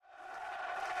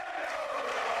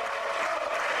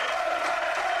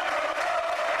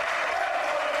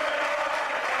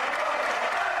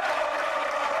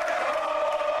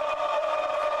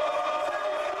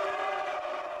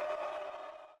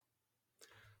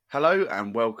Hello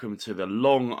and welcome to the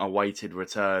long-awaited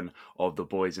return of the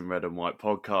Boys in Red and White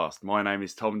podcast. My name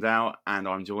is Tom Dow and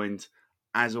I'm joined,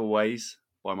 as always,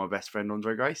 by my best friend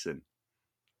Andre Grayson.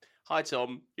 Hi,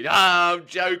 Tom. I'm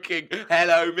joking.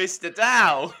 Hello, Mr.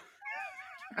 Dow.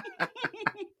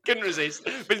 Couldn't resist.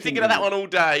 Been thinking of that one all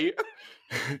day.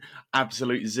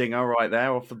 Absolute zinger right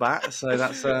there off the bat. So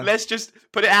that's Let's just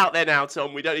put it out there now,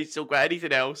 Tom. We don't need to talk about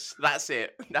anything else. That's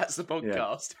it. That's the yeah.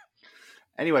 podcast.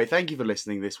 Anyway, thank you for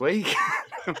listening this week.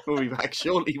 We'll be back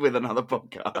shortly with another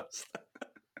podcast.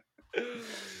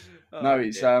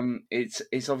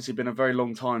 It's obviously been a very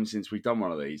long time since we've done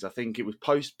one of these. I think it was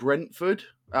post Brentford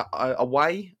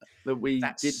away that we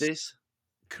did this.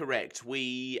 Correct.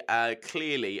 We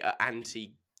clearly are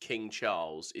anti King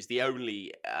Charles is the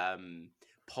only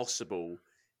possible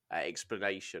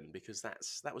explanation, because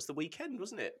that was the weekend,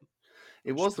 wasn't it?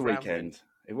 It was the weekend.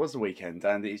 It was the weekend,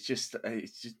 and it's just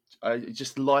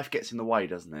life gets in the way,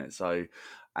 doesn't it? So,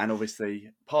 and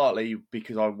obviously, partly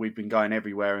because we've been going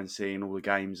everywhere and seeing all the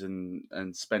games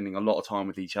and spending a lot of time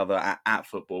with each other at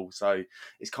football. So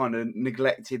it's kind of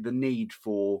neglected the need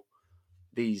for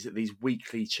these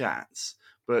weekly chats.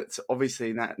 But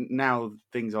obviously, that now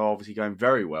things are obviously going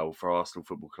very well for Arsenal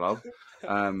Football Club.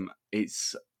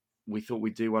 We thought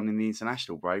we'd do one in the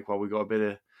international break while we got a bit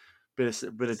of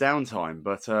downtime,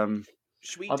 but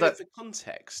should we do it for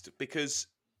context? Because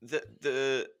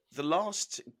the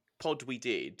last pod we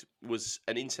did was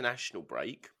an international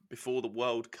break before the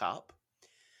World Cup,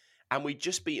 and we'd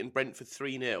just beaten Brentford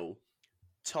 3-0.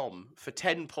 Tom, for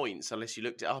 10 points, unless you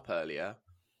looked it up earlier,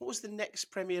 what was the next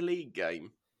Premier League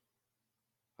game?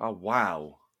 Oh,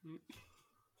 wow.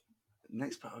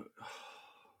 Next...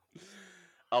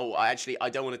 Oh, I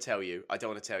don't want to tell you. I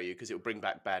don't want to tell you because it will bring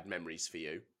back bad memories for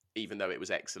you, even though it was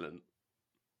excellent.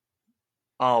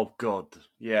 Oh God,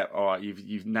 yeah. All right,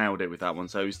 you've nailed it with that one.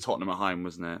 So it was Tottenham at home,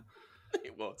 wasn't it?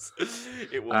 It was.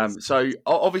 It was. So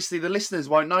obviously the listeners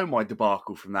won't know my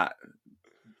debacle from that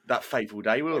fateful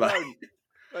day, will they?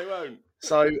 They won't.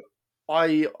 So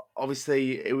it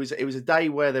was a day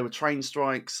where there were train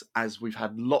strikes, as we've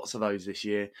had lots of those this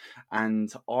year,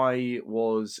 and I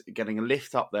was getting a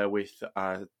lift up there with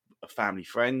a family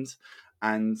friend,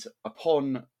 and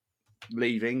upon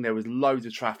leaving, there was loads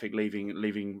of traffic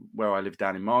leaving where I live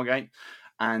down in Margate,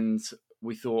 and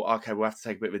we thought, okay, we'll have to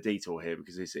take a bit of a detour here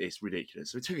because it's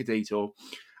ridiculous. So we took a detour,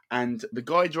 and the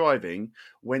guy driving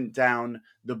went down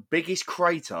the biggest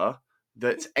crater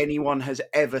that anyone has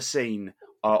ever seen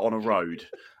on a road.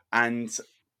 And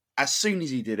as soon as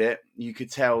he did it, you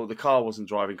could tell the car wasn't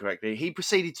driving correctly. He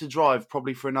proceeded to drive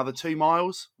probably for another 2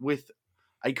 miles with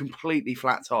a completely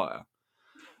flat tyre.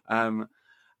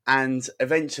 And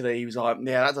eventually he was like,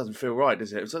 yeah, that doesn't feel right,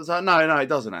 does it? So I was like, no, it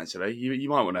doesn't actually. You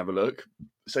might want to have a look.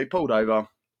 So he pulled over.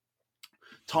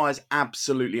 Tyres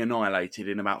absolutely annihilated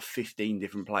in about 15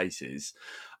 different places.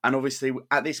 And obviously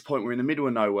at this point we're in the middle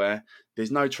of nowhere.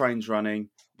 There's no trains running.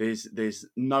 There's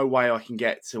no way I can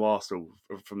get to Arsenal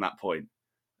from that point.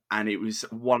 And it was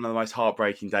one of the most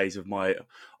heartbreaking days of my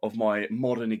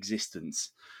modern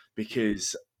existence,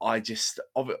 because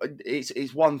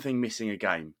it's one thing missing a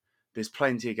game. There's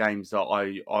plenty of games that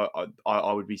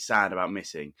I would be sad about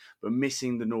missing, but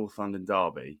missing the North London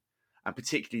derby, and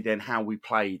particularly then how we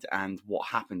played and what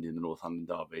happened in the North London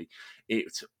derby,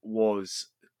 it was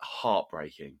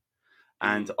heartbreaking.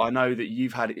 And I know that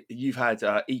you've had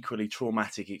equally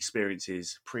traumatic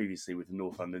experiences previously with the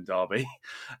North London derby,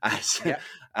 so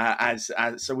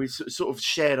we've sort of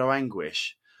shared our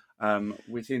anguish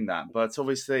within that. But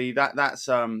obviously that's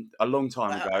a long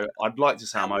time ago. I'd like to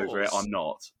say I'm over it. I'm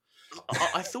not.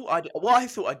 What I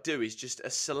thought I'd do is just a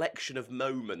selection of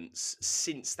moments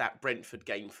since that Brentford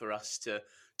game for us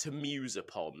to muse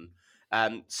upon.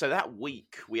 So that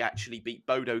week we actually beat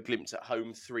Bodo Glimt at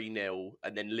home 3-0,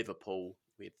 and then Liverpool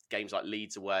with games like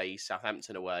Leeds away,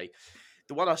 Southampton away.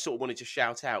 The one I sort of wanted to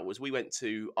shout out was we went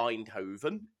to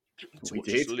Eindhoven to watch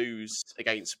us lose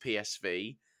against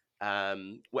PSV.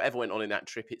 Whatever went on in that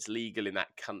trip, it's legal in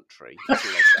that country. That's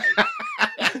all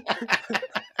I say.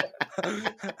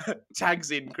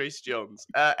 Tags in Chris Johns.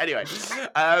 Anyway,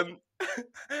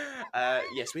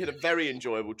 yes, we had a very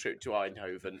enjoyable trip to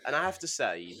Eindhoven, and I have to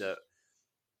say that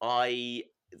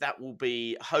that will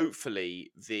be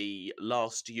hopefully the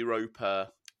last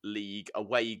Europa League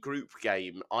away group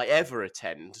game I ever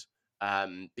attend,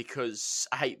 because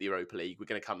I hate the Europa League. We're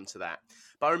going to come to that.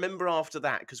 But I remember after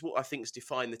that, because what I think's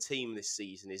defined the team this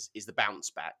season is the bounce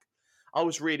back. I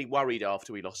was really worried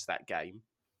after we lost that game.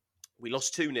 We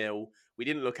lost 2-0. We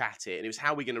didn't look at it, and it was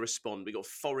how we're going to respond. We got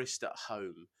Forest at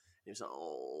home. It was like,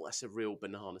 oh, that's a real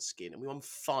banana skin. And we won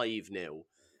 5-0.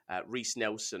 Reece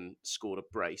Nelson scored a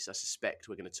brace. I suspect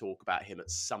we're going to talk about him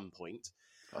at some point.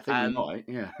 I think we might,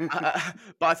 yeah.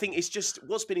 But I think it's just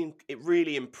what's been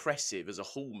really impressive as a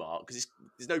hallmark, because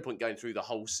there's no point going through the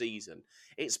whole season.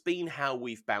 It's been how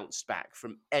we've bounced back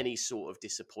from any sort of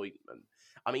disappointment.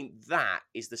 I mean, that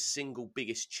is the single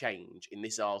biggest change in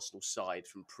this Arsenal side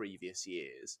from previous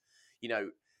years. You know,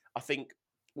 I think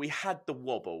we had the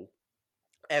wobble,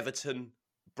 Everton,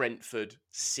 Brentford,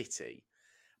 City.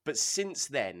 But since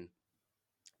then,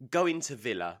 going to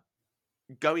Villa,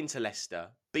 going to Leicester,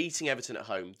 beating Everton at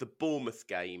home, the Bournemouth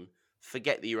game,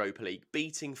 forget the Europa League,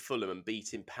 beating Fulham and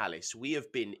beating Palace, we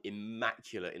have been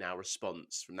immaculate in our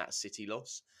response from that City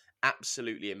loss.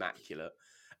 Absolutely immaculate.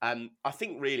 I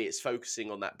think really it's focusing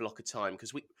on that block of time,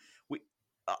 because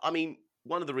I mean,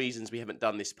 one of the reasons we haven't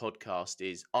done this podcast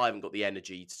is I haven't got the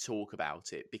energy to talk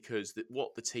about it, because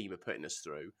what the team are putting us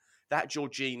through, that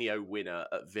Jorginho winner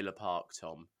at Villa Park,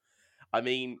 Tom, I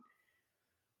mean,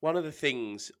 one of the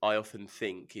things I often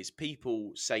think is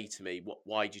people say to me,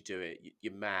 why'd you do it?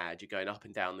 You're mad. You're going up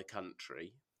and down the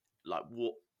country. Like,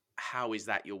 what? How is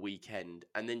that your weekend?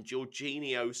 And then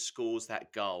Jorginho scores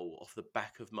that goal off the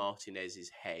back of Martinez's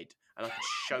head. And I can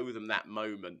show them that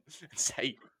moment and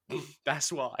say,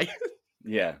 that's why.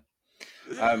 Yeah.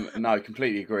 No,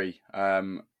 completely agree.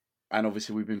 And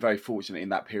obviously we've been very fortunate in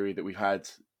that period that we've had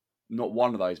not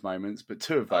one of those moments, but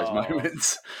two of those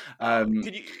moments. Can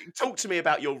you talk to me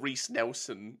about your Reece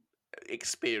Nelson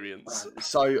experience?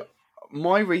 So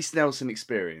my Reece Nelson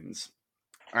experience,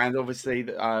 and obviously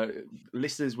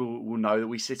listeners will know that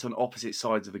we sit on opposite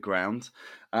sides of the ground.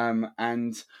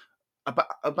 And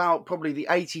about probably the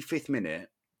 85th minute,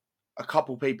 a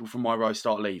couple people from my row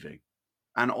start leaving.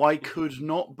 And I could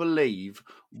not believe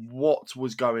what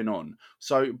was going on.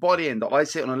 So by the end, I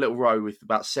sit on a little row with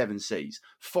about 7 seats.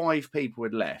 5 people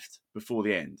had left before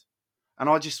the end, and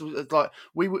I just was like,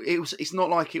 It's not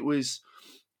like it was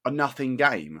a nothing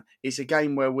game. It's a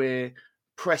game where we're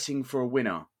pressing for a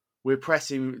winner. We're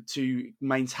pressing to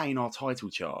maintain our title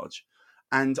charge,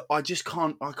 and I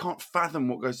can't fathom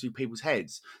what goes through people's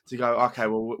heads to go, okay,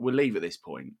 well, we'll leave at this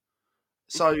point.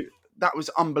 So that was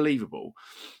unbelievable.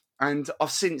 And I've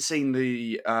since seen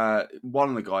the one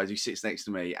of the guys who sits next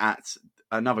to me at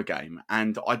another game,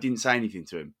 and I didn't say anything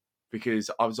to him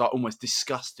because I was like almost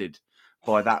disgusted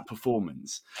by that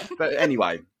performance. But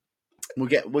anyway, we'll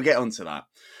get onto that.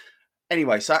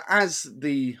 Anyway, so as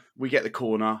we get the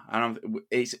corner, and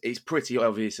it's pretty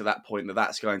obvious at that point that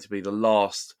that's going to be the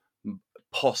last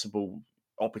possible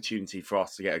opportunity for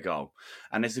us to get a goal.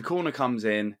 And as the corner comes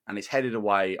in and it's headed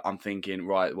away, I'm thinking,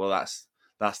 right, well, that's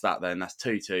that then. That's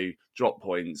 2-2, drop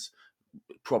points.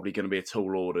 Probably going to be a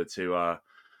tall order to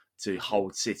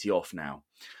hold City off now.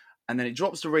 And then it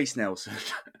drops to Reece Nelson.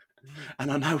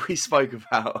 And I know we spoke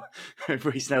about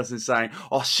Reece Nelson saying,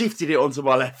 I shifted it onto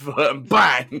my left foot and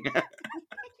bang!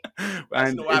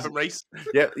 That's not happened, Reece.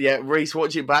 Yeah, Reece,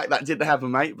 watch it back. That didn't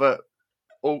happen, mate, but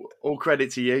all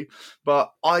credit to you.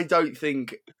 But I don't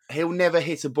think he'll never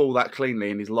hit a ball that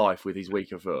cleanly in his life with his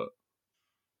weaker foot.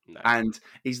 No. And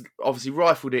he's obviously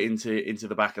rifled it into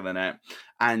the back of the net,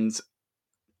 and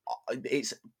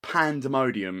it's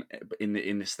pandemonium in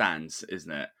the stands,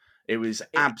 isn't it? It was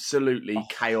absolutely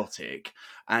chaotic,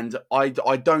 and I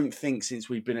don't think since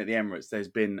we've been at the Emirates there's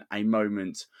been a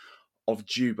moment of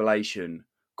jubilation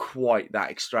quite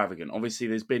that extravagant. Obviously,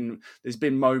 there's been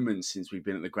moments since we've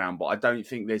been at the ground, but I don't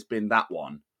think there's been that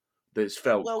one that's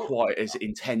felt quite as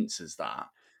intense as that.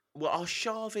 Well,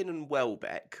 Arshavin and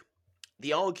Welbeck.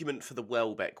 The argument for the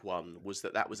Welbeck one was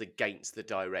that was against the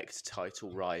direct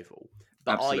title rival.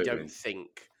 But absolutely. I don't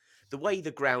think the way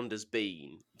the ground has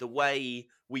been, the way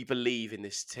we believe in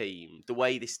this team, the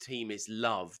way this team is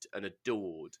loved and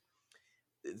adored,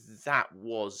 that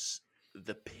was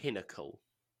the pinnacle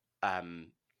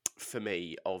for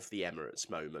me of the Emirates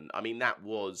moment. I mean, that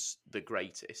was the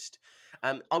greatest.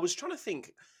 I was trying to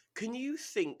think, can you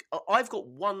think... I've got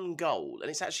one goal, and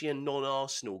it's actually a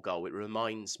non-Arsenal goal it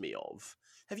reminds me of.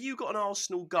 Have you got an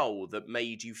Arsenal goal that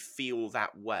made you feel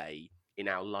that way in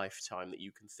our lifetime that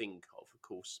you can think of? Of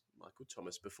course, Michael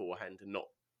Thomas beforehand, and not...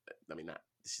 I mean,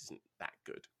 this isn't that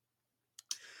good.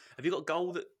 Have you got a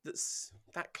goal that's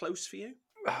that close for you?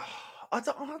 I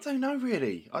don't know,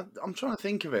 really. I'm trying to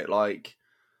think of it. Like,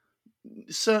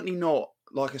 certainly not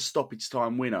like a stoppage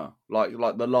time winner, like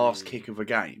the last kick of a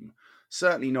game.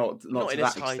 Certainly not in to a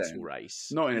that title extent.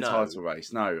 race. Not in a title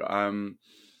race, no. I mean,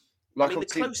 the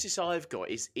closest I've got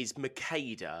is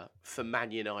Makeda for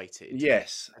Man United.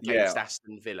 Yes, against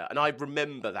Aston Villa. And I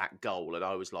remember that goal, and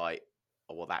I was like,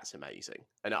 oh, well, that's amazing.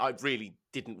 And I really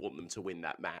didn't want them to win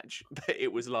that match. But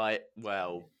it was like,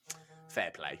 well,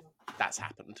 fair play. That's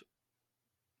happened.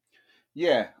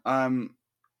 Yeah,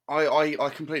 I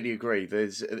completely agree.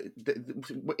 There's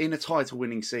in a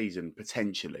title-winning season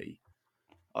potentially.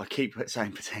 I keep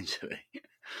saying potentially.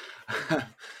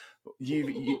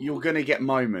 You're going to get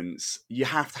moments. You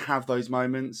have to have those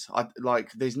moments.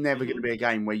 Like there's never going to Hmm. be a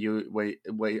game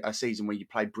where a season where you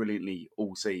play brilliantly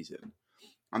all season,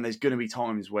 and there's going to be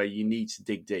times where you need to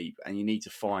dig deep and you need to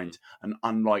find an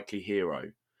unlikely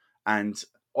hero. And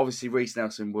obviously, Reece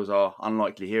Nelson was our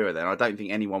unlikely hero. Then I don't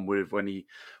think anyone would have when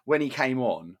he came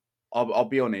on. I'll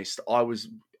be honest. I was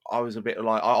a bit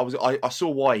like I saw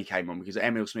why he came on because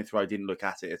Emil Smith Rowe didn't look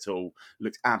at it at all.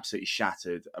 Looked absolutely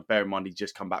shattered. Bear in mind he'd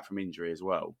just come back from injury as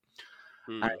well,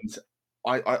 Mm. and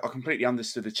I completely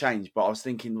understood the change. But I was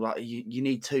thinking like you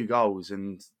need 2 goals,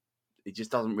 and it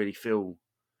just doesn't really fill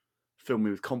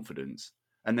me with confidence.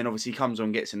 And then obviously he comes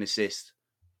on, gets an assist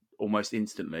almost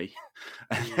instantly,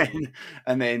 and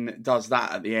Mm. then does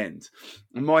that at the end.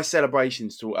 And my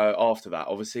celebrations to after that,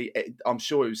 obviously, I'm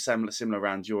sure it was similar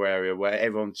around your area where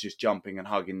everyone's just jumping and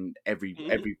hugging Mhm.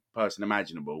 every person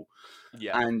imaginable.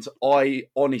 Yeah. And I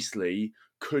honestly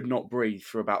could not breathe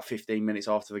for about 15 minutes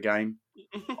after the game.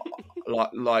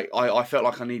 I felt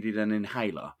like I needed an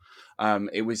inhaler.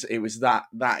 It was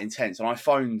that intense, and I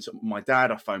phoned my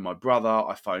dad, I phoned my brother,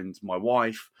 I phoned my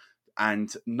wife,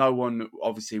 and no one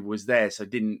obviously was there, so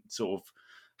didn't sort of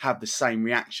have the same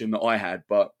reaction that I had.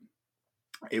 But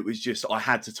it was just I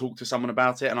had to talk to someone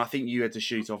about it, and I think you had to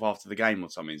shoot off after the game or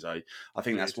something. So I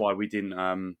think that's Did. why we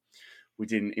didn't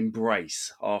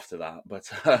embrace after that. But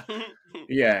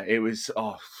yeah, it was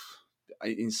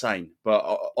insane.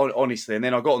 But honestly, and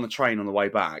then I got on the train on the way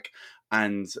back,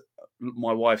 and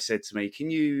my wife said to me, "Can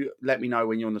you let me know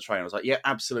when you're on the train?" I was like, "Yeah,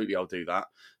 absolutely, I'll do that."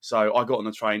 So I got on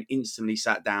the train, instantly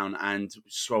sat down, and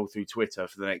scrolled through Twitter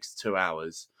for the next 2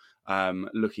 hours.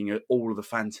 Looking at all of the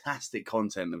fantastic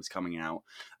content that was coming out,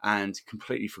 and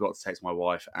completely forgot to text my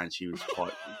wife, and she was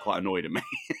quite annoyed at me.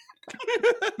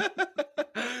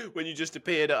 When you just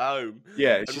appeared at home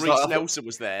Yeah, and she's like, Reece Nelson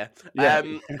was there. yeah,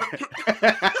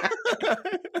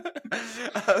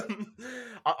 Um,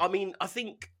 I mean, I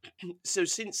think so.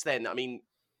 Since then, I mean,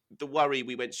 the worry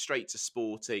we went straight to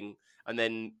Sporting, and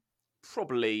then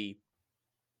probably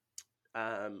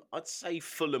I'd say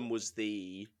Fulham was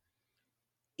the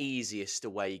easiest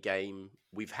away game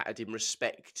we've had in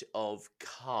respect of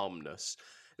calmness.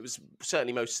 It was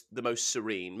certainly the most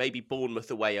serene. Maybe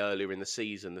Bournemouth away earlier in the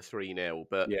season, the 3-0,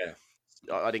 but yeah,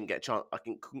 I didn't get a chance.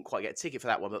 Couldn't quite get a ticket for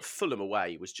that one. But Fulham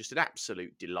away was just an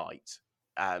absolute delight.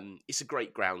 It's a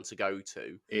great ground to go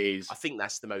to. it is. I think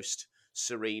that's the most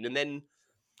serene. And then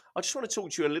I just want to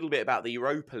talk to you a little bit about the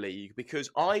Europa League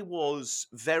because I was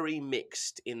very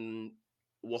mixed in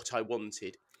what I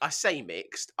wanted. I say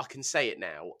mixed, I can say it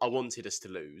now. I wanted us to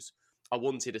lose. I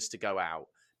wanted us to go out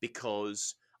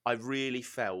because I really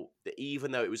felt that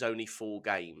even though it was only 4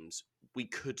 games, we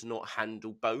could not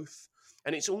handle both.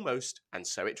 And it's almost, and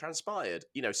so it transpired.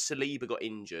 You know, Saliba got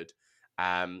injured.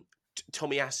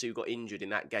 Tomiyasu got injured in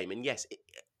that game. And yes,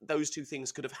 those two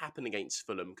things could have happened against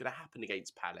Fulham, could have happened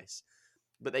against Palace,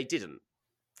 but they didn't.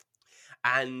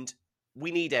 And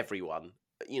we need everyone.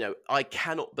 You know, I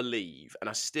cannot believe, and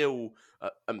I still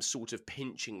am sort of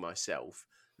pinching myself,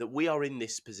 that we are in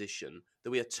this position, that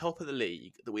we are top of the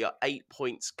league, that we are 8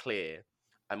 points clear.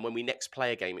 And when we next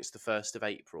play a game, it's the 1st of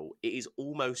April. It is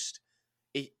almost,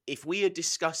 if we had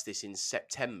discussed this in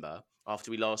September, after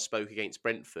we last spoke against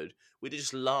Brentford, we'd have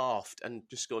just laughed and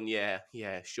just gone, yeah,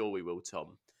 sure we will,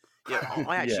 Tom. You know,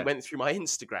 I actually Yeah, went through my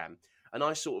Instagram and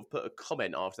I sort of put a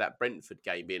comment after that Brentford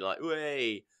game being like,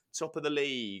 "Way, top of the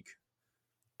league."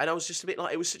 And I was just a bit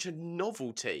like, it was such a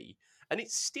novelty. And it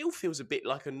still feels a bit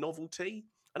like a novelty.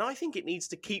 And I think it needs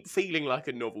to keep feeling like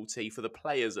a novelty for the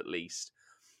players at least,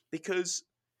 because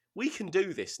we can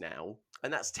do this now.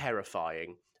 And that's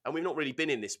terrifying. And we've not really been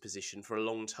in this position for a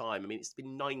long time. I mean, it's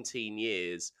been 19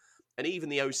 years. And even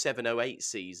the 07-08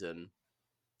 season,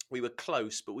 we were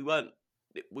close, but we weren't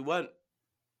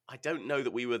I don't know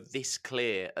that we were this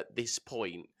clear at this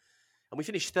point. And we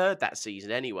finished third that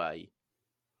season anyway.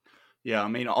 yeah. I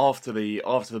mean, after the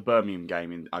Birmingham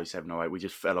game in 07-08, we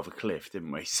just fell off a cliff,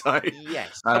 didn't we? So,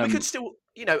 Yes. And we could um, still,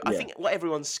 I yeah, think what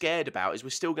everyone's scared about is we're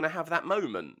still going to have that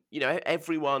moment.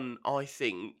 Everyone, I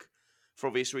think, for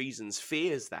obvious reasons,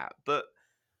 fears that. But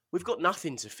we've got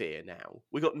nothing to fear now.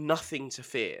 We've got nothing to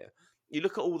fear. You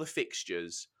look at all the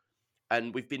fixtures,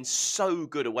 and we've been so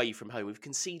good away from home. We've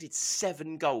conceded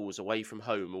 7 goals away from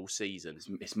home all season.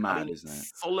 it's I mad, mean, isn't it?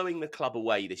 following the club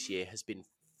away this year has been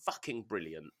fucking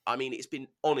brilliant. I mean, it's been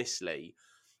honestly,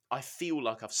 I feel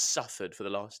like I've suffered for the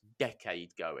last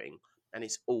decade going. and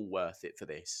it's all worth it for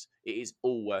this. It is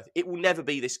all worth it. It will never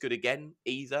be this good again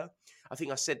either. I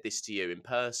think I said this to you in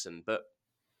person, but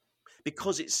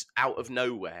because it's out of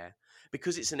nowhere,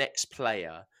 because it's an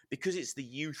ex-player, because it's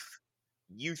the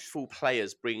youthful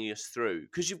players bringing us through,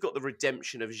 because you've got the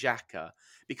redemption of Xhaka,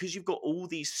 because you've got all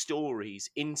these stories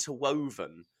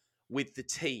interwoven with the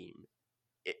team,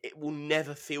 it will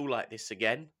never feel like this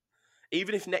again.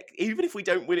 Even if we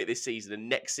don't win it this season and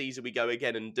next season we go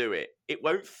again and do it, it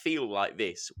won't feel like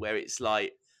this, where it's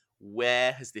like,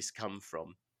 where has this come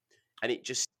from? And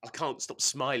I can't stop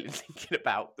smiling thinking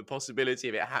about the possibility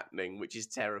of it happening, which is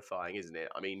terrifying, isn't it?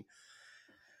 I mean,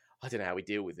 I don't know how we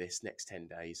deal with this next 10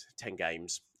 days, 10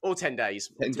 games, or 10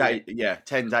 days. 10 days, yeah,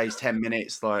 10 days, 10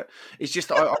 minutes. Like, it's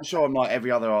just, I'm sure I'm like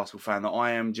every other Arsenal fan, that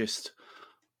I'm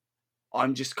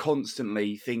just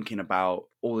constantly thinking about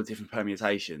all the different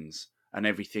permutations and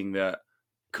everything that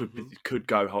could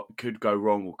go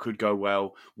wrong or could go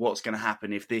well. What's going to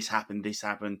happen if this happened,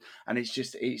 and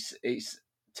it's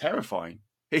terrifying.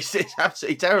 It's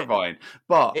absolutely terrifying.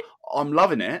 But I'm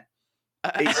loving it.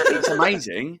 It's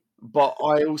amazing. But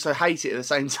I also hate it at the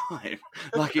same time.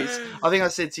 Like, I think I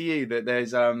said to you that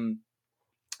there's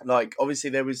like,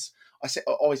 obviously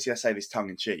I say this tongue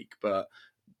in cheek, but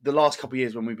the last couple of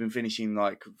years when we've been finishing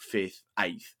like 5th,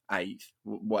 8th,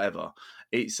 whatever,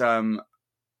 it's there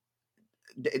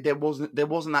wasn't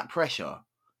that pressure.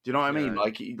 Do you know what I mean?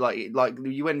 Like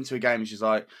you went into a game, it's just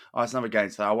like, oh, it's another game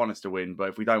today. I want us to win, but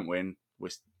if we don't win, we're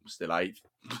still 8th.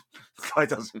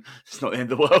 It's not the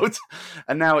end of the world.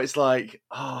 And now it's like,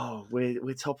 oh, we're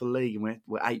top of the league and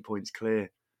we're 8 points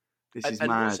clear. This is mad.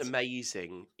 And what's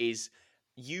amazing is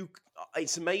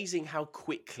it's amazing how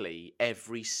quickly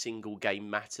every single game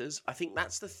matters. I think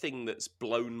that's the thing that's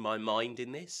blown my mind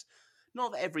in this.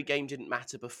 Not that every game didn't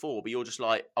matter before, but you're just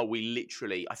like, oh, we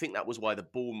literally. I think that was why the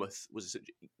Bournemouth was.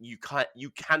 You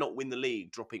cannot win the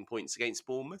league dropping points against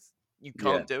Bournemouth. You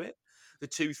can't do it. The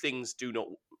two things do not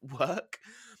work.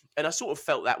 And I sort of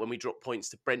felt that when we dropped points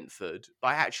to Brentford. But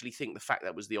I actually think the fact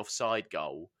that was the offside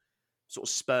goal sort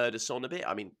of spurred us on a bit.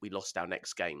 I mean, we lost our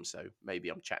next game, so maybe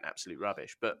I'm chatting absolute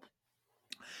rubbish. But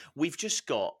we've just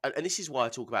got, and this is why I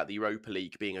talk about the Europa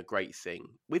League being a great thing.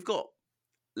 We've got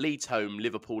Leeds home,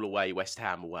 Liverpool away, West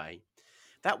Ham away.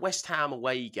 That West Ham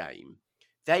away game,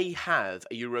 they have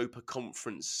a Europa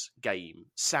Conference game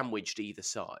sandwiched either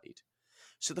side.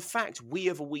 So the fact we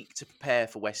have a week to prepare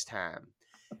for West Ham,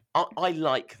 I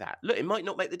like that. Look, it might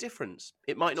not make the difference.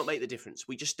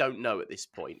 We just don't know at this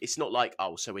point. It's not like,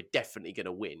 oh, so we're definitely going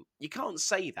to win. You can't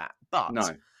say that. But no.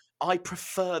 I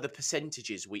prefer the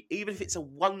percentages. Even if it's a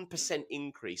 1%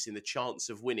 increase in the chance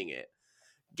of winning it,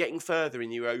 getting further in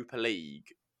the Europa League,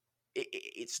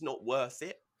 it's not worth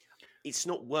it. It's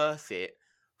not worth it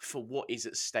for what is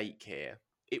at stake here.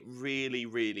 It really,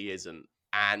 really isn't.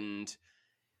 And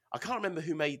I can't remember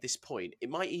who made this point. It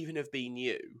might even have been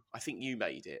you. I think you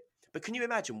made it. But can you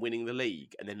imagine winning the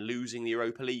league and then losing the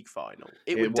Europa League final?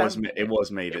 It was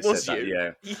me that said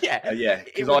that.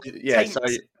 Yeah.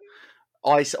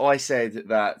 So I said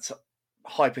that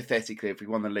hypothetically, if we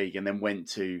won the league and then went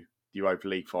to the Europa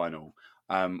League final,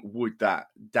 would that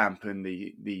dampen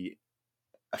the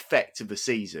effect of the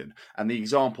season? And the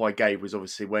example I gave was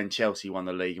obviously when Chelsea won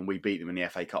the league and we beat them in the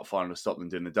FA Cup final to stop them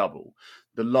doing the double.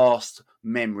 The last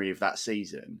memory of that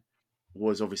season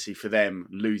was obviously for them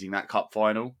losing that cup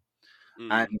final.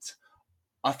 And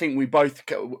I think we both,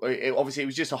 obviously it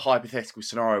was just a hypothetical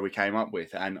scenario we came up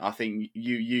with, and I think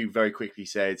you very quickly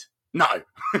said no.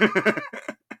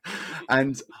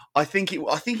 And I think it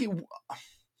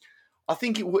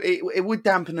would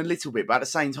dampen a little bit, but at the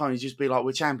same time, it'd just be like,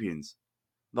 we're champions.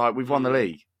 Like, we've won the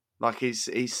league. Like,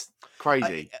 it's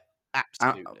crazy.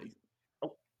 Absolutely.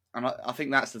 And I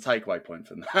think that's the takeaway point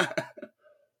from that.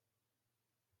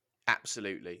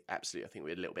 Absolutely. I think we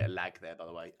had a little bit of lag there, by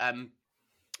the way.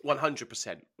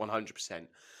 100%.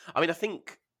 I mean, I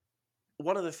think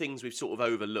one of the things we've sort of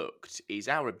overlooked is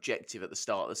our objective at the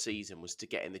start of the season was to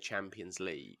get in the Champions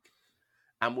League.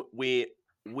 And we're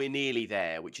nearly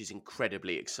there, which is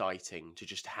incredibly exciting to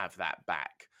just have that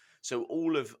back. So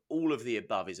all of the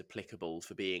above is applicable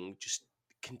for being just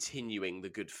continuing the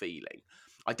good feeling.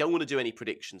 I don't want to do any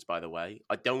predictions, by the way.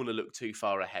 I don't want to look too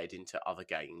far ahead into other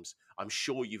games. I'm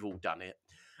sure you've all done it.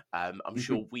 I'm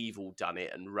sure we've all done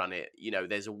it and run it. You know,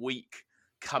 there's a week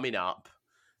coming up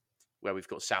where we've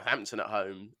got Southampton at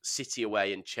home, City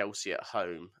away and Chelsea at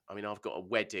home. I mean, I've got a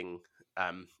wedding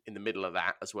in the middle of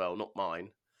that as well, not mine,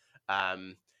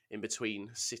 in between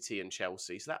City and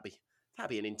Chelsea. So that'd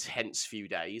be an intense few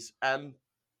days.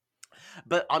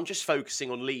 But I'm just focusing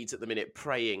on Leeds at the minute,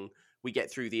 praying we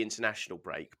get through the international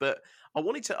break. But I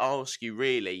wanted to ask you,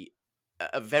 really,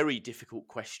 a very difficult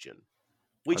question, I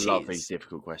which love these is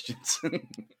difficult questions.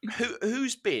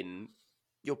 who's been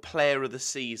your player of the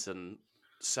season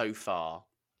so far?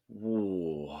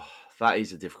 Ooh, that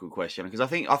is a difficult question because I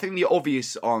think the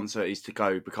obvious answer is to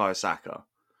go Bukayo Saka.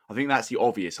 I think that's the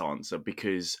obvious answer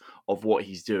because of what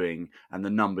he's doing and the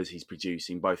numbers he's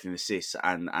producing, both in assists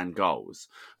and goals.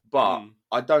 But Mm.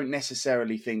 I don't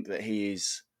necessarily think that he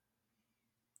is.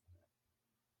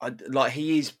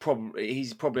 He's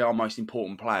probably our most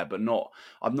important player, but not.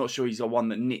 I'm not sure he's the one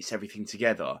that knits everything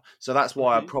together. So that's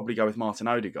why I'd Hmm. probably go with Martin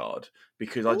Odegaard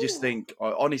because I just Ooh. think,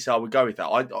 honestly, I would go with that.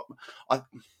 I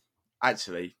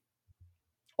actually,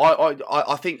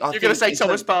 I think You're going to say in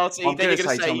Thomas terms, Partey, I'm then going you're to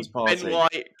going to say Thomas say Ben Partey.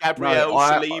 White, No, Gabriel,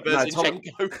 Saliba, no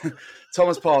Zinchenko.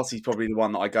 Thomas Partey's probably the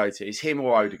one that I go to. It's him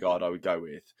or Odegaard I would go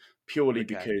with purely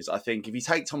Okay. because I think if you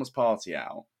take Thomas Partey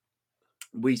out,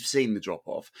 we've seen the drop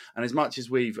off, and as much as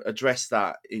we've addressed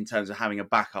that in terms of having a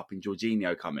backup in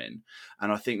Jorginho come in,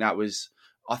 and I think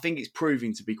it's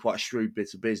proving to be quite a shrewd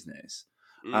bit of business.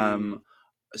 Mm. Um,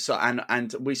 so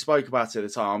and we spoke about it at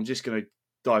the time. I'm just going to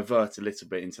divert a little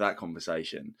bit into that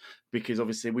conversation because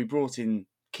obviously we brought in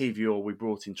Kivior, we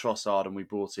brought in Trossard, and we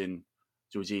brought in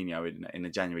Jorginho in the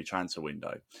January transfer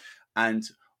window, and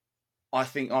I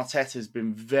think Arteta's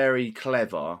been very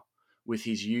clever with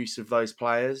his use of those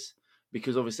players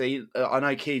because obviously I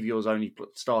know Kivior's only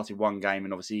started one game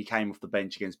and obviously he came off the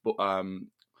bench against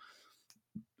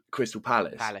Crystal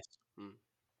Palace, Palace. Mm.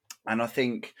 and I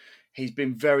think he's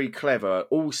been very clever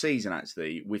all season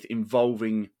actually with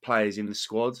involving players in the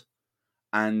squad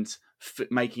and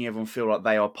making everyone feel like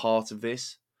they are part of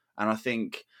this. And I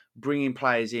think bringing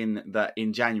players in that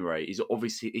in January is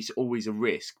obviously it's always a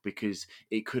risk because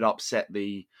it could upset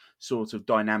the sort of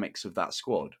dynamics of that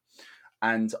squad.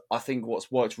 And I think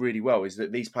what's worked really well is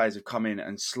that these players have come in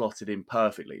and slotted in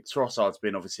perfectly. Trossard's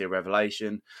been obviously a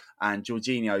revelation, and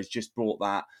Jorginho's just brought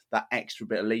that extra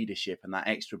bit of leadership and that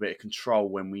extra bit of control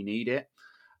when we need it.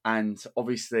 And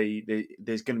obviously,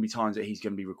 there's going to be times that he's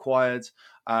going to be required.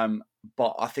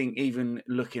 But I think even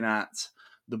looking at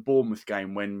the Bournemouth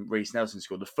game when Reece Nelson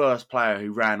scored, the first player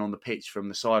who ran on the pitch from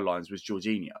the sidelines was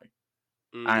Jorginho.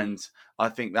 Mm. And I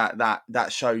think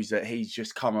that shows that he's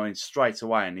just come in straight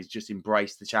away and he's just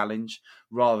embraced the challenge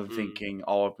rather than Mm. thinking,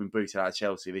 oh, I've been booted out of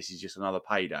Chelsea. This is just another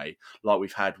payday like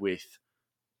we've had with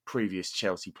previous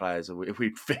Chelsea players, we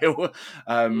feel.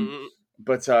 Mm.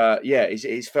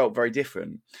 It's felt very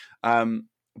different.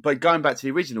 But going back to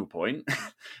the original point,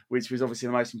 which was obviously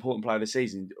the most important player of the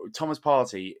season, Thomas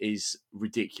Partey is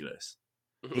ridiculous.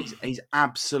 He's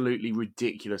absolutely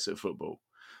ridiculous at football.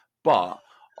 But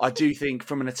I do think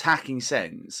from an attacking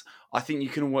sense, I think you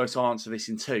can almost answer this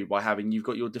in two by you've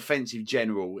got your defensive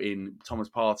general in Thomas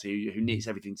Partey who knits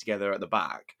everything together at the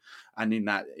back, and in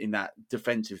that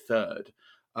defensive third,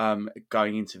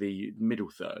 going into the middle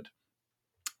third.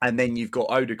 And then you've got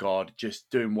Odegaard just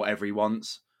doing whatever he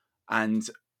wants. And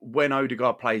when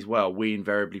Odegaard plays well, we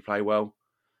invariably play well.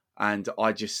 And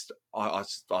I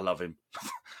love him.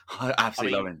 I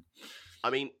absolutely love him. I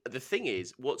mean, the thing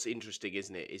is, what's interesting,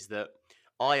 isn't it, is that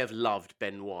I have loved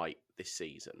Ben White this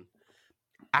season.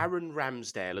 Aaron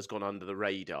Ramsdale has gone under the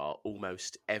radar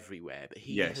almost everywhere, but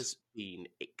he Yes. has been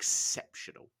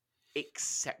exceptional.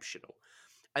 Exceptional.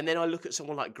 And then I look at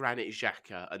someone like Granit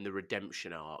Xhaka and the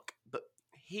redemption arc, but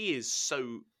he is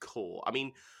so core. I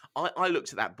mean, I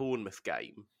looked at that Bournemouth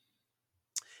game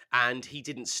and he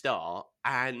didn't start.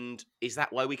 And is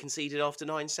that why we conceded after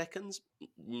 9 seconds?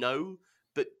 No.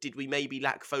 But did we maybe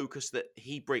lack focus that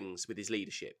he brings with his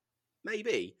leadership?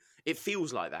 Maybe. It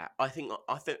feels like that. I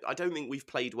don't think we've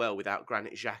played well without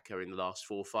Granit Xhaka in the last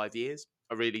 4 or 5 years.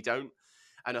 I really don't.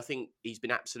 And I think he's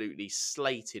been absolutely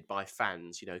slated by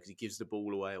fans, because he gives the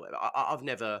ball away. I've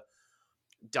never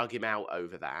dug him out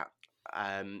over that.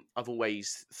 I've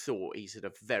always thought he's had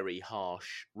a very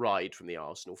harsh ride from the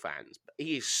Arsenal fans. But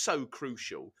he is so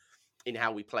crucial in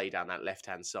how we play down that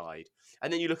left-hand side.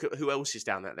 And then you look at who else is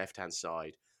down that left-hand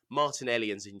side.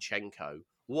 Martinelli and Zinchenko.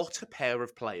 What a pair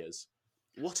of players.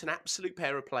 What an absolute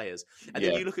pair of players. And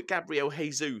then you look at Gabriel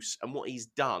Jesus and what he's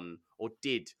done or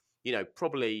did,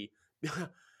 probably,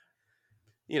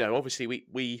 obviously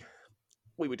we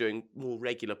were doing more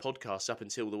regular podcasts up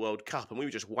until the World Cup and we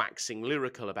were just waxing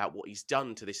lyrical about what he's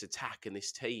done to this attack and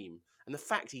this team. And the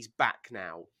fact he's back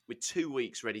now with 2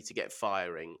 weeks ready to get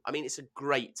firing, I mean, it's a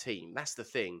great team. That's the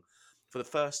thing. For the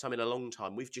first time in a long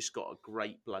time, we've just got a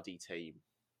great bloody team.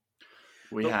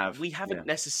 We haven't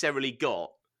necessarily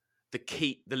got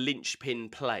the linchpin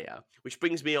player, which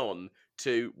brings me on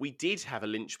to, we did have a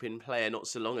linchpin player not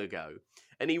so long ago,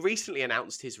 and he recently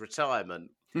announced his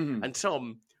retirement. And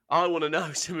Tom, I want to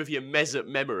know some of your Mesut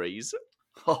memories.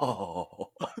 Oh,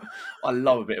 I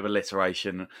love a bit of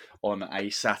alliteration on a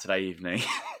Saturday evening.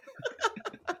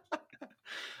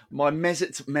 My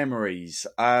Mesut memories.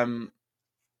 Before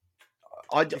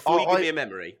you give me a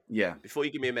memory, yeah.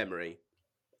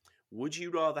 would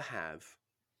you rather have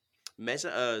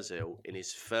Mesut Ozil in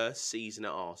his first season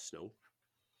at Arsenal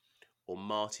or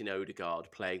Martin Odegaard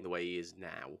playing the way he is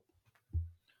now?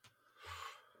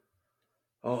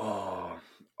 Oh,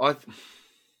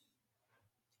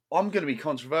 I'm going to be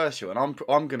controversial, and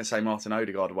I'm going to say Martin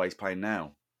Odegaard the way he's playing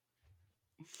now.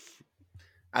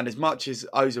 And as much as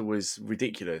Ozil was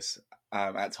ridiculous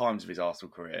at times of his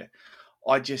Arsenal career,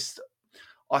 I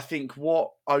think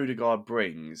what Odegaard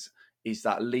brings is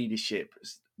that leadership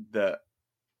that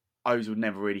Ozil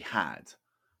never really had.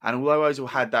 And although Ozil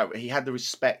had that, he had the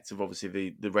respect of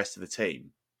obviously the rest of the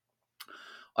team.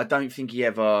 I don't think he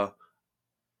ever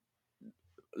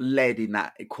led in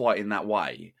that quite in that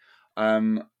way.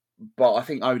 But I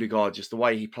think Odegaard, just the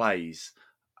way he plays,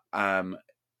 and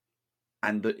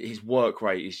his work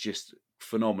rate is just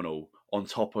phenomenal on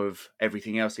top of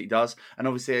everything else that he does. And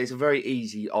obviously, it's a very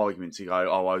easy argument to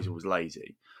go, "Oh, Ozil was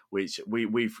lazy," which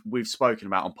we've spoken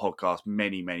about on podcasts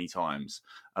many times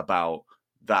about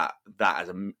that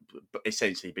as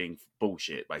essentially being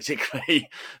bullshit, basically,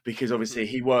 because obviously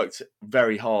he worked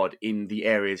very hard in the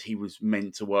areas he was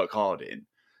meant to work hard in.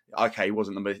 Okay, he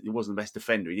wasn't the best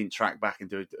defender. He didn't track back and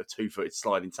do a 2-footed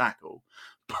sliding tackle,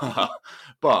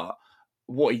 but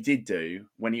what he did do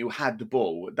when he had the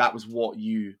ball, that was what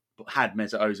you had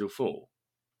Mesut Ozil for.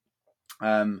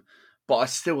 But I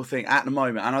still think at the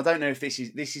moment, and I don't know if this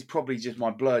is probably just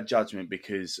my blurred judgment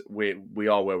because we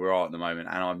are where we are at the moment,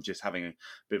 and I'm just having a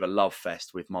bit of a love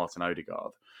fest with Martin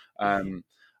Odegaard.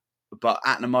 But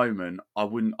at the moment, I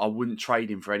wouldn't trade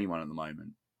him for anyone at the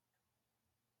moment.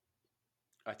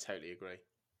 I totally agree.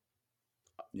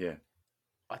 Yeah,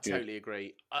 I totally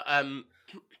agree.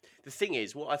 The thing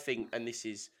is, what I think, and this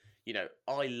is,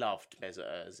 I loved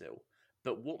Mesut Ozil,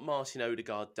 but what Martin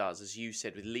Odegaard does, as you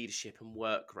said, with leadership and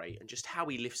work rate and just how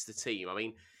he lifts the team, I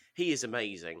mean, he is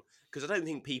amazing. Because I don't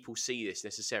think people see this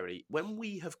necessarily. When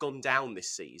we have gone down this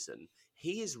season,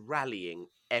 he is rallying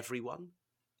everyone.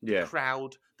 The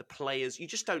crowd, the players. You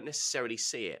just don't necessarily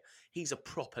see it. He's a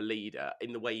proper leader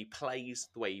in the way he plays,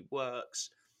 the way he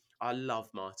works. I love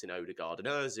Martin Odegaard, and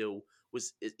Ozil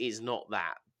is not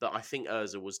that, but I think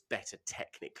Ozil was better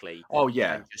technically. Oh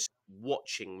yeah, and just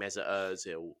watching Mesut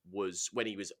Ozil was when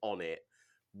he was on it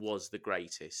was the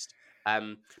greatest.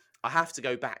 I have to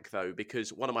go back though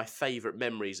because one of my favourite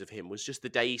memories of him was just the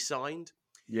day he signed.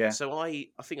 Yeah. So I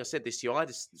think I said this to you.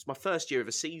 It's my first year of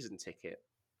a season ticket,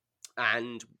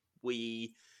 and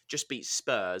we just beat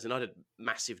Spurs, and I had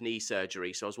massive knee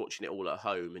surgery, so I was watching it all at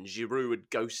home, and Giroud had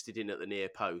ghosted in at the near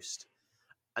post.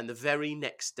 And the very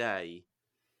next day,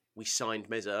 we signed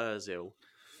Mesut Ozil,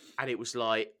 and it was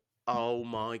like, oh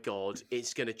my God,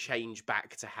 it's going to change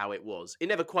back to how it was. It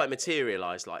never quite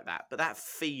materialised like that, but that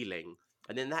feeling,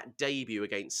 and then that debut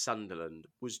against Sunderland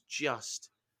was just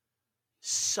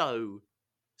so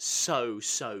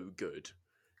good.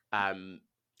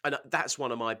 And that's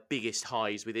one of my biggest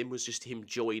highs with him was just him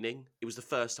joining. It was the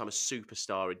first time a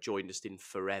superstar had joined us in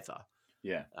forever.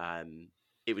 Yeah.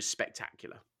 It was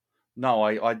spectacular. No,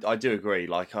 I do agree.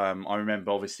 Like I remember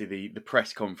obviously the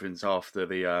press conference after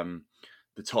the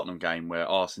Tottenham game where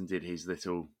Arsene did his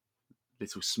little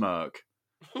smirk,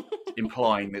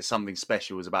 implying that something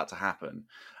special was about to happen,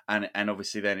 and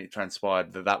obviously then it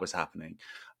transpired that was happening,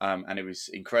 and it was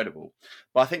incredible.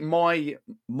 But I think my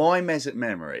Mesut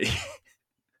memory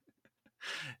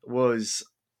was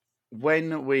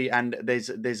when and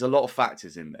there's a lot of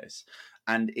factors in this,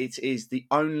 and it is the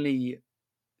only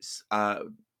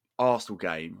Arsenal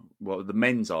game, well, the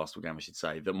men's Arsenal game, I should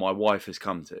say, that my wife has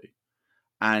come to,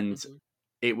 and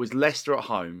it was Leicester at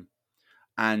home,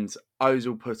 and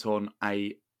Ozil put on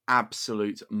a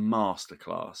absolute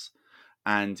masterclass,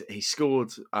 and he scored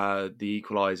the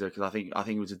equaliser because I think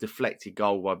it was a deflected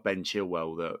goal by Ben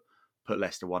Chilwell that put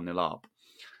Leicester 1-0 up,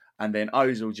 and then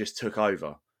Ozil just took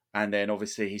over, and then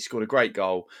obviously he scored a great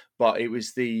goal, but it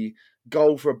was the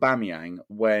goal for Aubameyang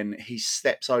when he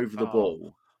steps over the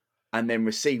ball and then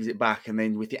receives it back, and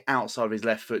then with the outside of his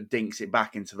left foot dinks it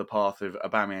back into the path of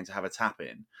Aubameyang to have a tap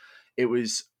in. It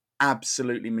was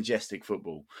absolutely majestic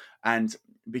football. And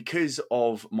because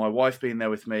of my wife being there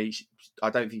with me, I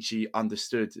don't think she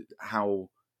understood how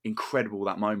incredible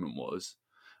that moment was.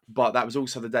 But that was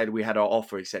also the day that we had our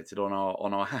offer accepted on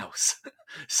our house.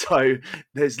 So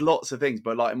there's lots of things.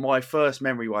 But like my first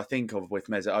memory I think of with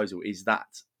Mesut Ozil is that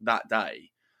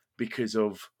day because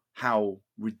of how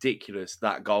ridiculous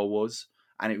that goal was,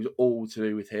 and it was all to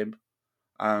do with him.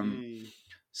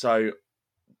 So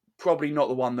probably not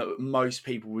the one that most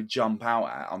people would jump out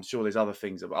at. I'm sure there's other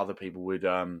things that other people would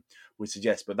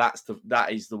suggest, but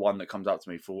that is the one that comes up to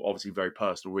me for obviously very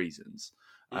personal reasons.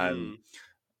 I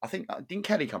think didn't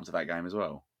Kelly come to that game as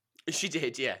well? She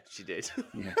did, yeah, she did.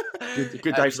 Yeah,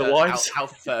 good day for the wives. Our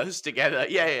first together,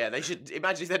 yeah. They should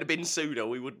imagine if they'd have been sooner,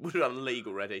 we would have done the league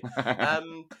already. I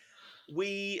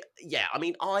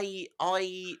mean,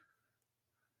 I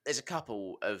there's a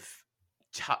couple of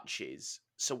touches.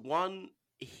 So one,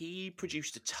 he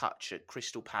produced a touch at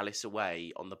Crystal Palace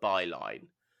away on the byline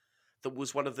that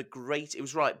was one of the great. It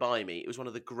was right by me. It was one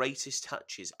of the greatest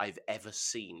touches I've ever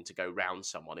seen to go round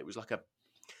someone. It was like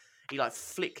he like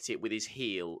flicked it with his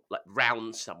heel, like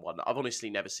round someone. I've honestly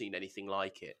never seen anything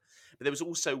like it. But there was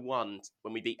also one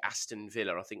when we beat Aston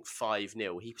Villa, I think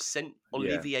 5-0. He sent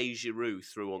Olivier Giroud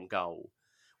through on goal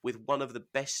with one of the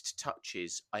best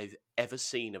touches I've ever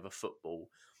seen of a football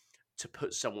to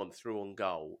put someone through on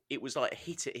goal. It was like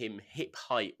hit at him hip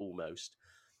height almost.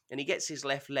 And he gets his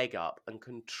left leg up and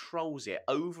controls it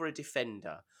over a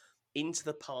defender into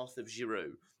the path of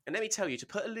Giroud. And let me tell you, to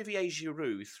put Olivier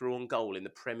Giroud through on goal in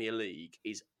the Premier League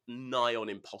is nigh on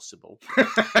impossible.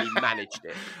 He managed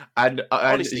it. And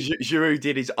Giroud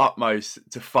did his utmost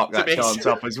to fuck that chance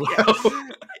up as well. Yeah.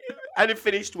 And it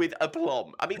finished with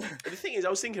aplomb. I mean, the thing is, I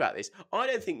was thinking about this. I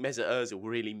don't think Mesut Ozil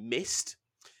really missed.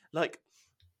 Like,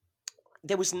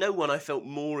 there was no one I felt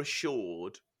more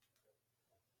assured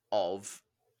of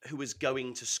who was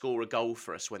going to score a goal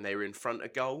for us when they were in front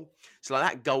of goal. So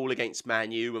like that goal against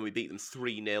Man U when we beat them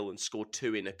 3-0 and scored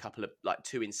 2 in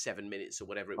 2 in 7 minutes or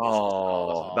whatever it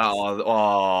was.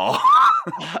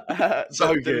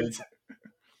 So good.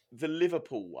 The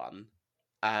Liverpool one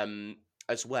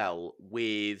as well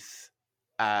with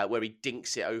where he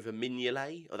dinks it over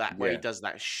Mignolet, or that where he does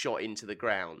that shot into the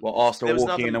ground. Well, Arsenal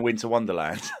walking in a winter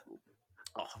wonderland.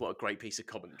 Oh, what a great piece of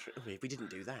commentary. We didn't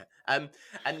do that. And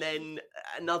then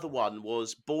another one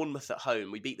was Bournemouth at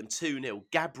home. We beat them 2-0.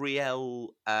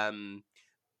 Gabriel, the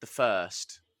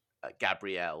first.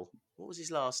 Gabriel. What was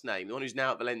his last name? The one who's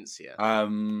now at Valencia.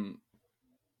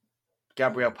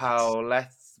 Gabriel Paulista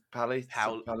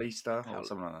or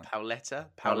something like that.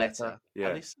 Pauletta.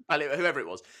 Yeah. Whoever it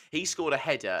was. He scored a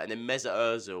header, and then Mesut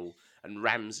Ozil and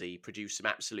Ramsey produced some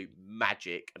absolute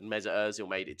magic, and Mesut Ozil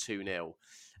made it 2-0.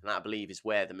 And that, I believe, is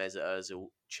where the Mesut Ozil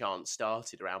chant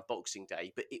started around Boxing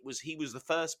Day. But he was the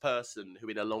first person who,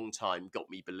 in a long time, got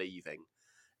me believing.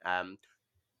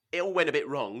 It all went a bit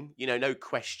wrong, no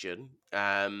question.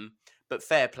 But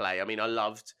fair play. I mean, I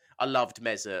loved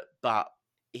Mesut, but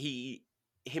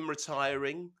him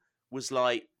retiring was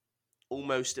like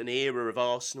almost an era of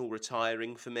Arsenal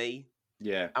retiring for me.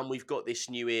 Yeah. And we've got this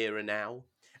new era now.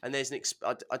 And there's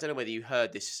I don't know whether you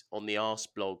heard this on the Arse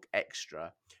blog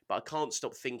extra, but I can't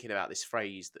stop thinking about this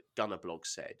phrase that Gunner Blog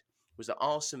said, was that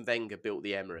Arsene Wenger built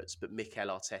the Emirates, but Mikel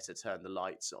Arteta turned the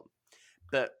lights on.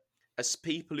 But as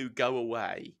people who go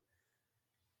away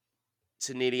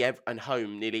to nearly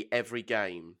every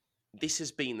game, this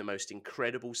has been the most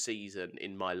incredible season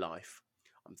in my life.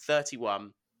 I'm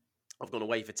 31. I've gone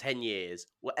away for 10 years.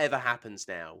 Whatever happens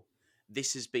now,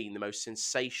 this has been the most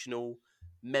sensational,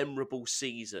 memorable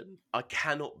season. I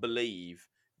cannot believe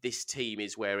this team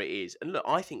is where it is. And look,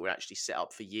 I think we're actually set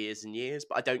up for years and years,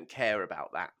 but I don't care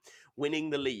about that. Winning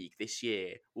the league this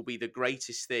year will be the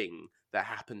greatest thing that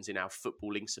happens in our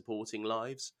footballing supporting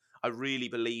lives. I really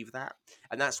believe that.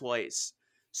 And that's why it's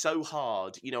so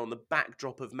hard, on the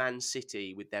backdrop of Man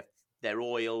City with their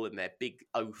oil and their big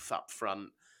oaf up front,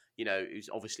 who's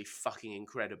obviously fucking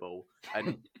incredible.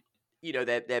 And,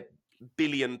 their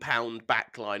billion-pound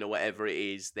backline or whatever it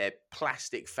is, their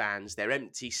plastic fans, their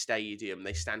empty stadium,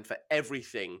 they stand for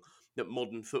everything that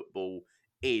modern football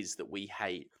is that we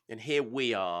hate. And here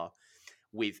we are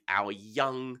with our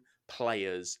young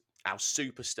players, our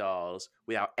superstars,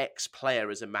 with our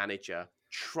ex-player as a manager,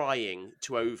 trying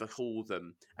to overhaul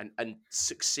them and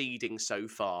succeeding so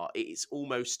far. It's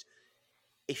almost,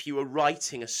 if you were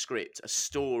writing a script, a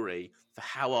story for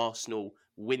how Arsenal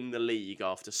win the league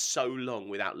after so long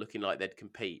without looking like they'd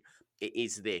compete, it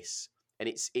is this. And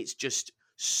it's just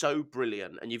so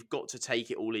brilliant, and you've got to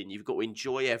take it all in. You've got to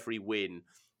enjoy every win,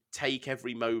 take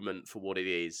every moment for what it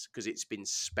is, because it's been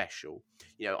special.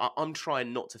 I'm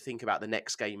trying not to think about the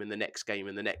next game and the next game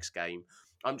and the next game.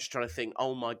 I'm just trying to think,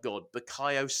 oh my God,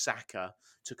 Bukayo Saka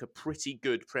took a pretty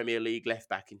good Premier League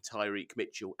left-back in Tyreek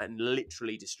Mitchell and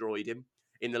literally destroyed him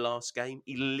in the last game.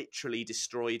 He literally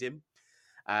destroyed him.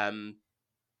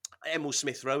 Emil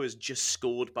Smith-Rowe has just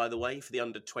scored, by the way, for the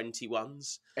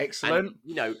under-21s. Excellent.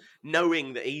 And,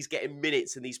 knowing that he's getting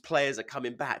minutes and these players are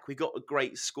coming back, we've got a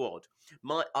great squad.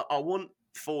 I want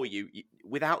for you,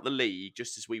 without the league,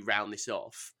 just as we round this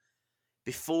off,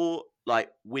 before,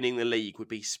 like, winning the league would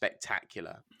be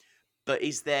spectacular. But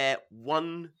is there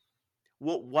what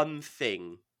one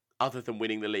thing other than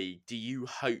winning the league do you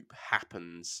hope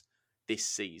happens this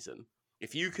season?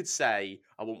 If you could say,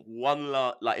 I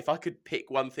want like, if I could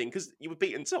pick one thing, because you were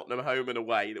beating Tottenham home and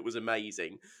away, that was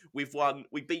amazing. We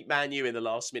beat Man U in the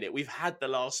last minute. We've had the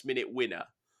last minute winner.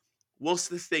 What's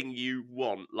the thing you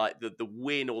want, like the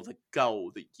win or the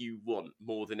goal that you want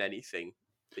more than anything,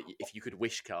 if you could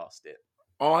wish cast it?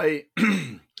 I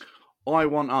I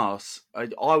want us.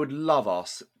 I would love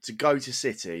us to go to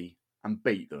City and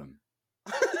beat them.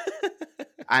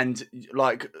 And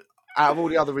like, out of all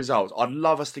the other results, I'd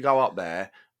love us to go up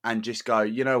there and just go,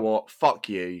 you know what? Fuck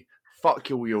you. Fuck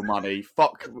all your money.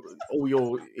 Fuck all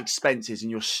your expenses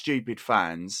and your stupid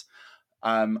fans.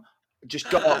 Just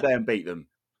go up there and beat them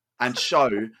and show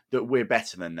that we're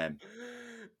better than them.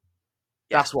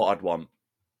 Yeah. That's what I'd want.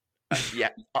 Yeah,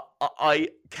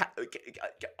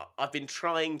 I've been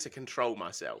trying to control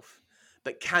myself,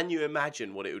 but can you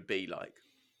imagine what it would be like?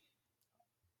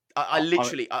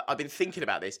 I've been thinking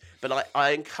about this, but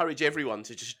I encourage everyone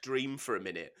to just dream for a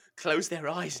minute, close their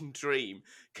eyes and dream.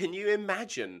 Can you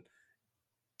imagine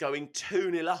going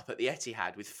 2-0 up at the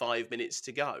Etihad with 5 minutes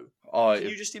to go? Can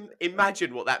you just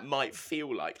imagine what that might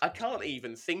feel like? I can't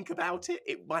even think about it.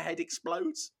 My head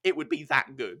explodes. It would be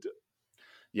that good.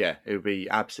 Yeah, it would be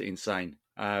absolutely insane.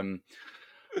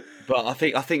 But I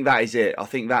think that is it. I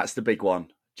think that's the big one.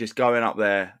 Just going up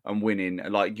there and winning,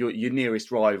 like your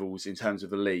nearest rivals in terms of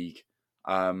the league.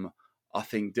 I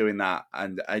think doing that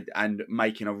and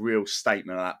making a real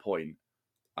statement at that point.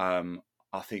 I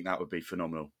think that would be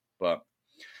phenomenal. But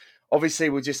obviously,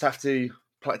 we'll just have to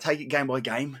take it game by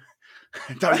game.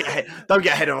 Don't get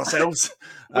ahead of ourselves.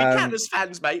 We can as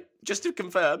fans, mate. Just to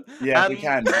confirm. Yeah, we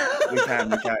can.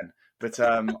 But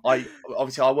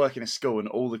I work in a school, and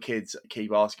all the kids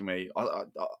keep asking me, "I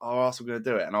ask them going to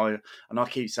do it," and I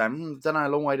keep saying, "Don't know, a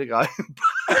long way to go."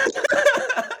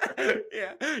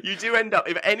 Yeah, you do end up.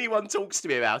 If anyone talks to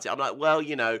me about it, I'm like, "Well,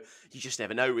 you just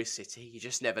never know with City. You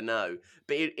just never know."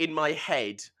 But in my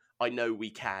head, I know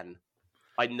we can.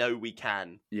 I know we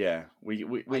can. Yeah,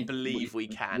 I believe we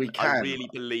can. We can. I really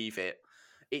believe it.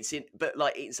 But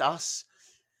it's us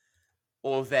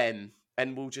or them.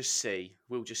 And we'll just see.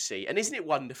 And isn't it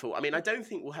wonderful? I mean, I don't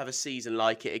think we'll have a season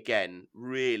like it again,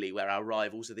 really, where our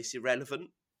rivals are this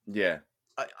irrelevant. Yeah.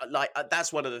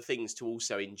 That's one of the things to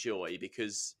also enjoy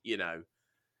because,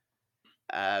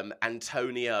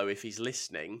 Antonio, if he's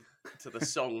listening to the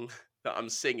song that I'm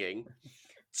singing,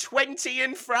 20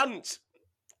 in front.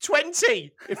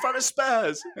 20 in front of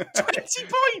Spurs. 20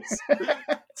 points.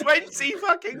 20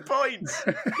 fucking points.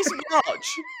 It's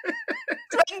March.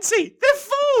 20. They're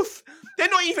fourth. They're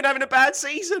not even having a bad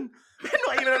season. No,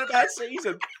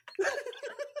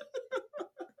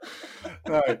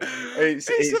 it's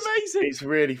amazing. It's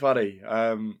really funny.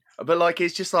 But like,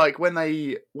 it's just like when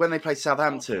they played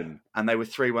Southampton and they were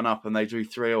 3-1 up and they drew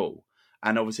 3-3,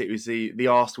 and obviously it was the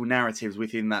Arsenal narratives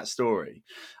within that story.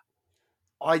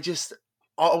 I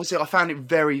found it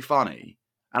very funny,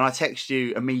 and I texted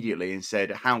you immediately and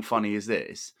said, "How funny is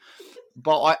this?"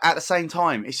 But at the same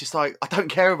time, it's just like I don't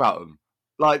care about them.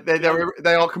 Like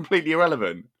they are completely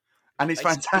irrelevant, and it's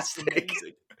fantastic.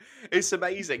 It's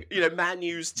amazing. Man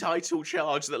U's title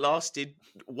charge that lasted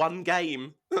one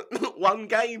game. One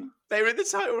game. They were in the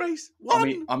title race.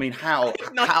 I mean, how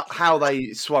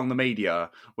they swung the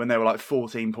media when they were like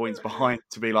 14 points behind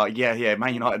to be like, yeah,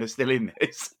 Man United are still in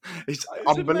this. It's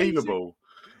unbelievable. Amazing.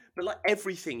 But like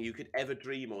everything you could ever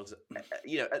dream of,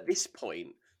 at this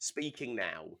point, speaking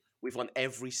now, we've won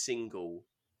every single,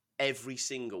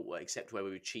 except where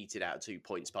we were cheated out 2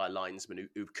 points by a linesman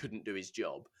who couldn't do his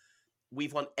job.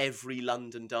 We've won every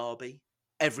London derby,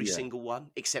 every single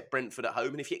one, except Brentford at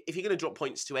home. And if you're going to drop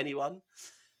points to anyone,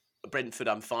 Brentford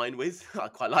I'm fine with. I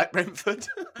quite like Brentford.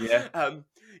 Yeah.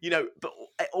 But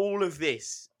all of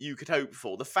this you could hope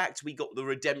for. The fact we got the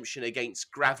redemption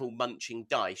against gravel munching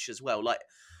Dyche as well. Like,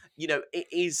 it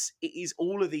is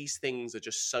all of these things are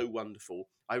just so wonderful.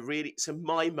 So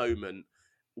my moment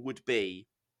would be,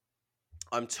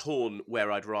 I'm torn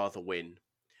where I'd rather win.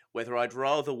 Whether I'd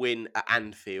rather win at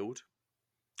Anfield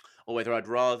or whether I'd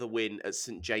rather win at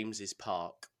St James's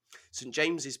Park. St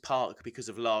James's Park because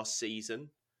of last season,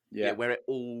 where it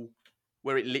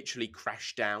literally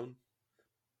crashed down.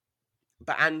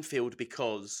 But Anfield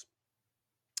because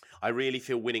I really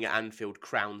feel winning at Anfield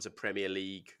crowns a Premier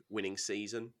League winning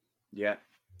season. Yeah.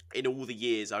 In all the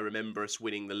years I remember us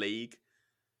winning the league,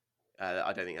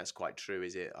 I don't think that's quite true,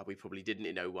 is it? We probably didn't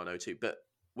in 01-02, but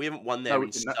we haven't won there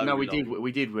in so long. We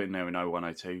did win there in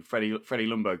 01-02. Freddie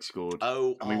Ljungberg scored.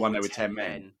 And we won there with 10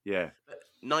 men. Yeah.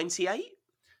 98?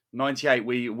 98,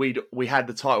 we had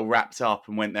the title wrapped up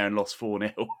and went there and lost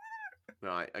 4-0.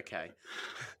 Right, okay.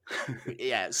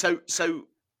 Yeah, so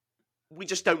we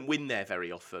just don't win there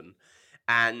very often.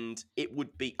 And it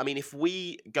would be, I mean, if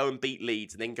we go and beat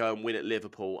Leeds and then go and win at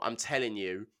Liverpool, I'm telling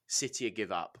you, City will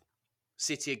give up.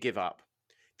 City will give up.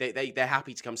 They're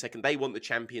happy to come second. They want the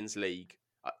Champions League.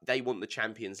 They want the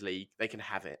Champions League. They can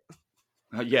have it.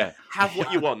 Yeah. Have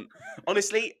what you want.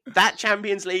 Honestly, that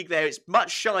Champions League there, it's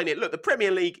much shinier. Look, the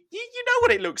Premier League, you know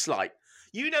what it looks like.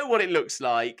 You know what it looks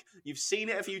like. You've seen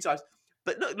it a few times.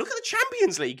 But look at the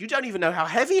Champions League. You don't even know how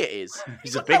heavy it is.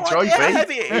 It's a big trophy. How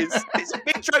heavy it is. It's a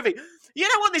big trophy. You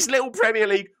know what? This little Premier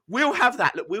League, we'll have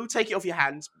that. Look, we'll take it off your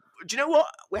hands. Do you know what?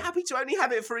 We're happy to only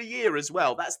have it for a year as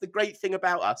well. That's the great thing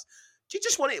about us. Do you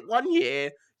just want it 1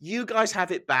 year? You guys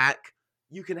have it back.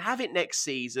 You can have it next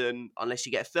season unless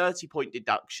you get a 30-point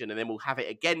deduction, and then we'll have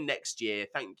it again next year.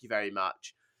 Thank you very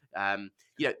much.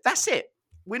 That's it.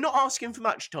 We're not asking for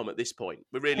much, Tom, at this point.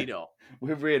 We're really not.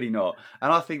 We're really not.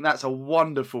 And I think that's a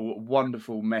wonderful,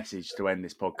 wonderful message to end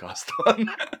this podcast on.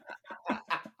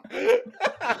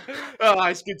 Oh,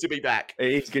 it's good to be back.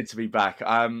 It is good to be back.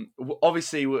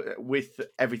 Obviously, with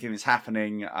everything that's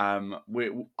happening,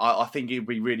 I think it'd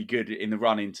be really good in the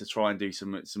run-in to try and do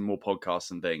some more podcasts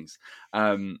and things.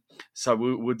 So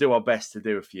we'll do our best to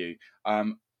do a few.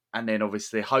 And then,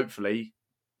 obviously, hopefully,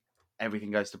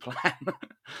 everything goes to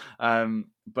plan.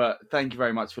 But thank you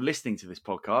very much for listening to this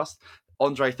podcast.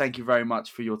 Andre, thank you very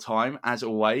much for your time. As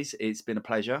always, it's been a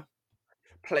pleasure.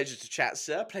 Pleasure to chat,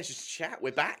 sir. Pleasure to chat.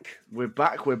 We're back. We're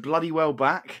back. We're bloody well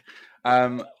back.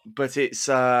 But it's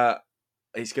going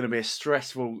to be a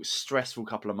stressful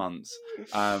couple of months.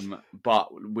 But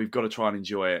we've got to try and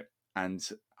enjoy it. And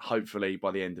hopefully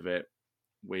by the end of it,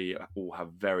 we all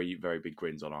have very, very big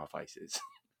grins on our faces.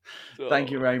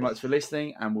 Thank you very much for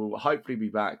listening. And we'll hopefully be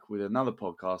back with another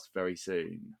podcast very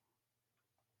soon.